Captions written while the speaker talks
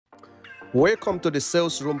Welcome to the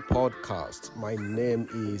Sales Room Podcast. My name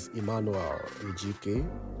is Emmanuel Ejike.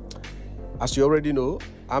 As you already know,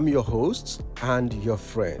 I'm your host and your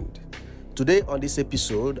friend. Today on this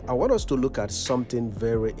episode, I want us to look at something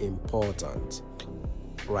very important.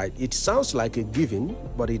 Right? It sounds like a given,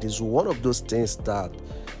 but it is one of those things that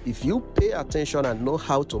if you pay attention and know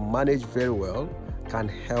how to manage very well, can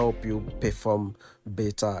help you perform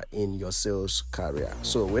better in your sales career.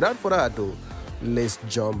 So without further ado, let's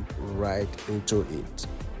jump right into it.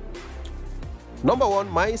 Number one,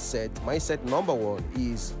 mindset. Mindset number one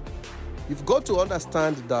is you've got to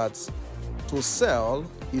understand that to sell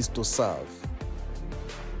is to serve.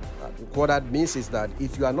 What that means is that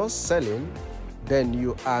if you are not selling, then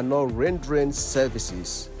you are not rendering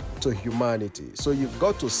services to humanity. So you've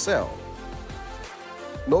got to sell,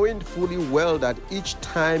 knowing fully well that each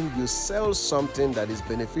time you sell something that is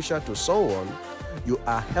beneficial to someone, you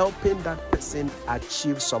are helping that person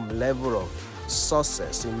achieve some level of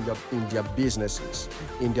success in their businesses,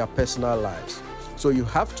 in their personal lives. So you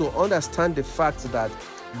have to understand the fact that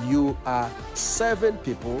you are serving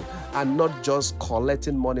people and not just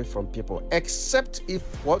collecting money from people, except if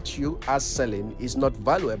what you are selling is not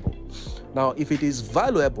valuable. Now, if it is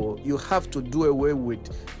valuable, you have to do away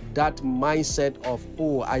with that mindset of,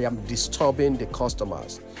 oh, I am disturbing the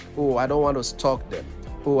customers. Oh, I don't want to stalk them.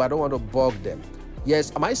 Oh, I don't want to bug them.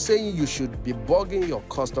 Yes, am I saying you should be bugging your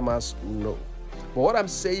customers? No. But what I'm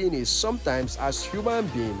saying is sometimes as human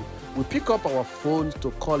beings, we pick up our phones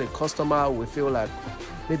to call a customer. We feel like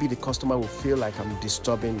maybe the customer will feel like I'm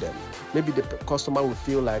disturbing them. Maybe the customer will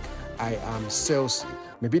feel like I am salesy.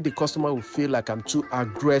 Maybe the customer will feel like I'm too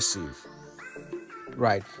aggressive.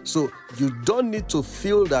 Right? So you don't need to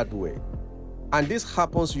feel that way. And this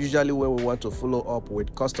happens usually when we want to follow up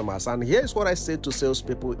with customers. And here's what I say to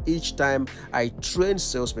salespeople each time I train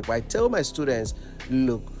salespeople. I tell my students,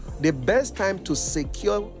 look, the best time to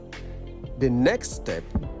secure the next step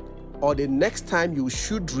or the next time you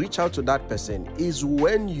should reach out to that person is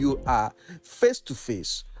when you are face to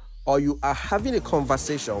face or you are having a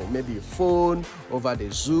conversation, maybe a phone, over the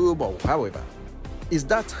Zoom or however. Is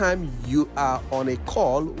that time you are on a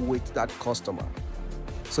call with that customer.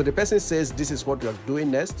 So the person says, this is what you're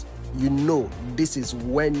doing next. You know, this is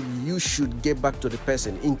when you should get back to the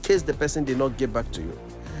person in case the person did not get back to you.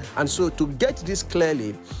 And so to get this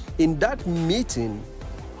clearly, in that meeting,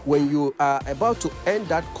 when you are about to end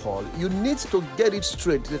that call, you need to get it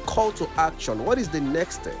straight, the call to action. What is the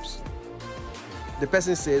next steps? The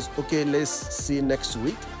person says, okay, let's see next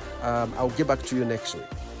week. I'll get back to you next week.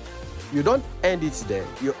 You don't end it there.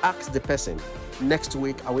 You ask the person, next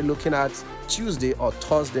week, are we looking at Tuesday or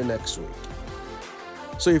Thursday next week?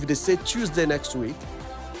 So if they say Tuesday next week,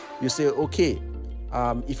 you say, okay,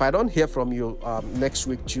 if I don't hear from you next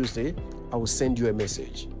week, Tuesday, I will send you a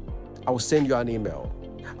message. I will send you an email.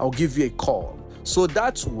 I'll give you a call. So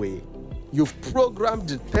that way, you've programmed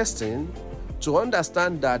the person to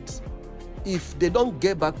understand that if they don't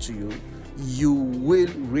get back to you, you will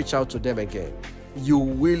reach out to them again. You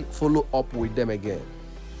will follow up with them again.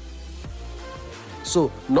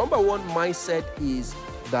 So number one mindset is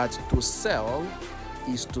that to sell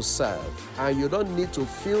is to serve. And you don't need to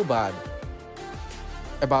feel bad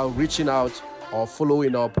about reaching out or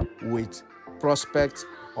following up with prospects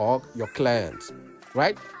or your clients,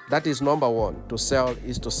 right? That is number one. To sell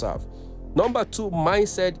is to serve. Number two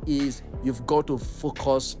mindset is you've got to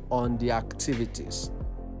focus on the activities.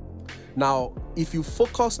 Now, if you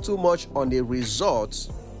focus too much on the results,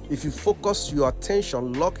 if you focus your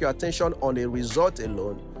attention, lock your attention on a result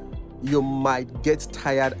alone, you might get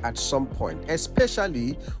tired at some point,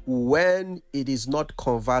 especially when it is not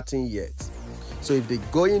converting yet. So if the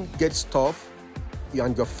going gets tough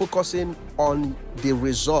and you're focusing on the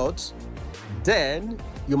results, then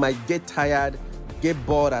you might get tired, get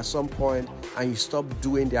bored at some point, and you stop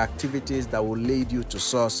doing the activities that will lead you to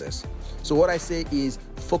success. So what I say is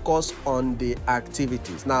focus on the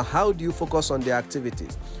activities. Now, how do you focus on the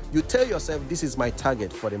activities? You tell yourself, this is my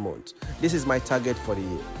target for the month. This is my target for the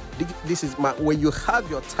year. When you have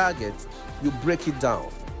your target, you break it down.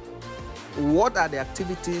 What are the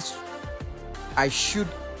activities I should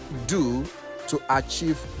do to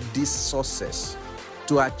achieve this success,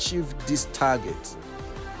 to achieve this target?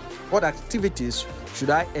 What activities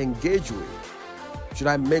should I engage with? Should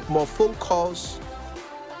I make more phone calls?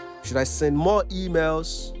 Should I send more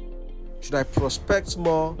emails? Should I prospect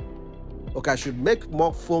more? Okay, I should make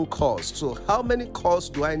more phone calls. So how many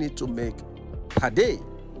calls do I need to make per day?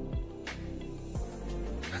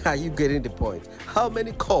 Are you getting the point? How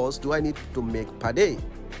many calls do I need to make per day?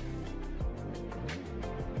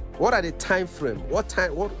 What are the time frame? What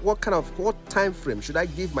time frame should I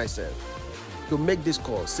give myself? to make this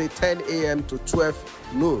call, say 10 a.m. to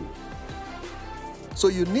 12 noon. So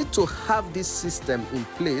you need to have this system in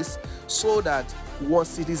place so that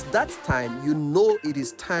once it is that time, you know it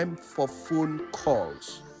is time for phone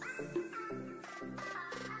calls.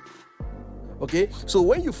 Okay, so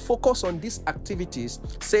when you focus on these activities,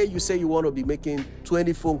 say you want to be making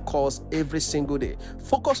 20 phone calls every single day,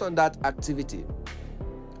 focus on that activity.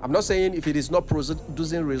 I'm not saying if it is not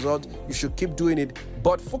producing result, you should keep doing it,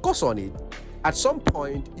 but focus on it. At some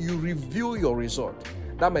point, you review your result.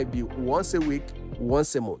 That might be once a week,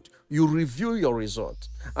 once a month. You review your result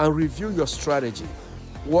and review your strategy.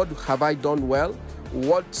 What have I done well?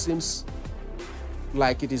 What seems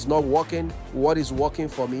like it is not working? What is working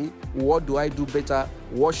for me? What do I do better?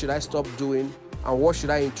 What should I stop doing? And what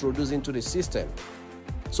should I introduce into the system?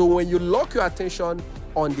 So when you lock your attention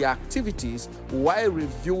on the activities while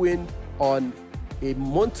reviewing on a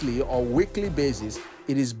monthly or weekly basis,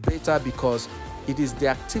 it is better because it is the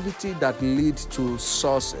activity that leads to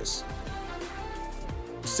success.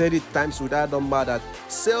 Said it times without number that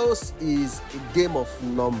sales is a game of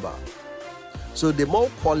number. So the more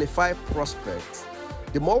qualified prospects,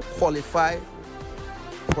 the more qualified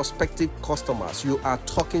prospective customers you are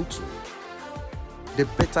talking to, the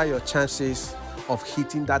better your chances of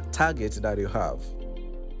hitting that target that you have.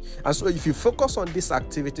 And so if you focus on these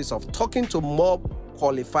activities of talking to more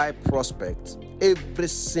qualified prospects every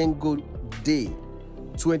single day,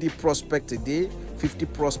 20 prospects a day, 50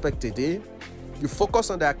 prospects a day, you focus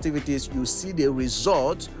on the activities, you see the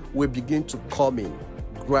results will begin to come in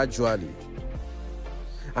gradually.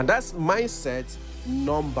 And that's mindset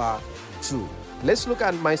number 2. Let's look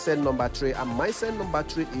at mindset number 3. And mindset number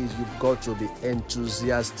 3 is you've got to be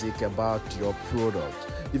enthusiastic about your product.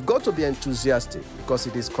 You've got to be enthusiastic because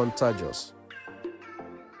it is contagious.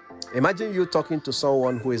 Imagine you talking to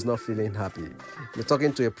someone who is not feeling happy. You're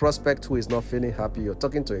talking to a prospect who is not feeling happy. You're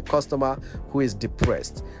talking to a customer who is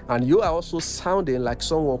depressed. And you are also sounding like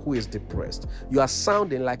someone who is depressed. You are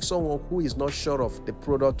sounding like someone who is not sure of the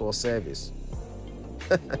product or service.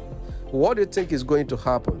 What do you think is going to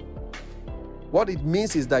happen? What it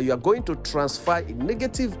means is that you are going to transfer a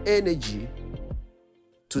negative energy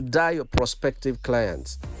to your prospective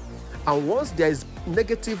clients. And once there is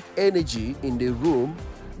negative energy in the room,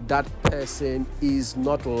 that person is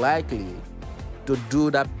not likely to do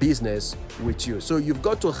that business with you. So you've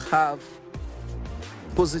got to have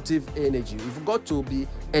positive energy. You've got to be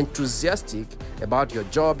enthusiastic about your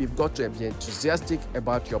job. You've got to be enthusiastic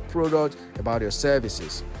about your product, about your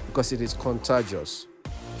services, because it is contagious.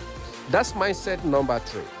 That's mindset number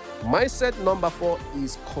 3. Mindset number 4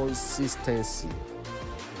 is consistency.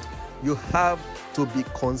 You have to be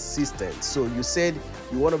consistent. So you said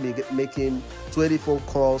you want to be making 20 phone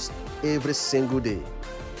calls every single day.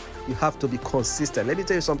 You have to be consistent. Let me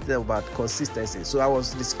tell you something about consistency. So I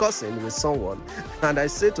was discussing with someone and I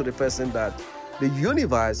said to the person that the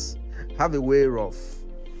universe have a way of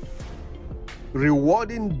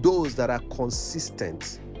rewarding those that are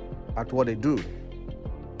consistent at what they do,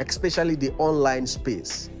 especially the online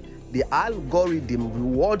space. The algorithm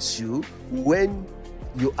rewards you when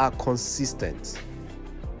you are consistent.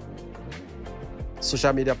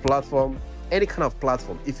 Social media platform, any kind of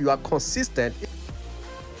platform, if you are consistent,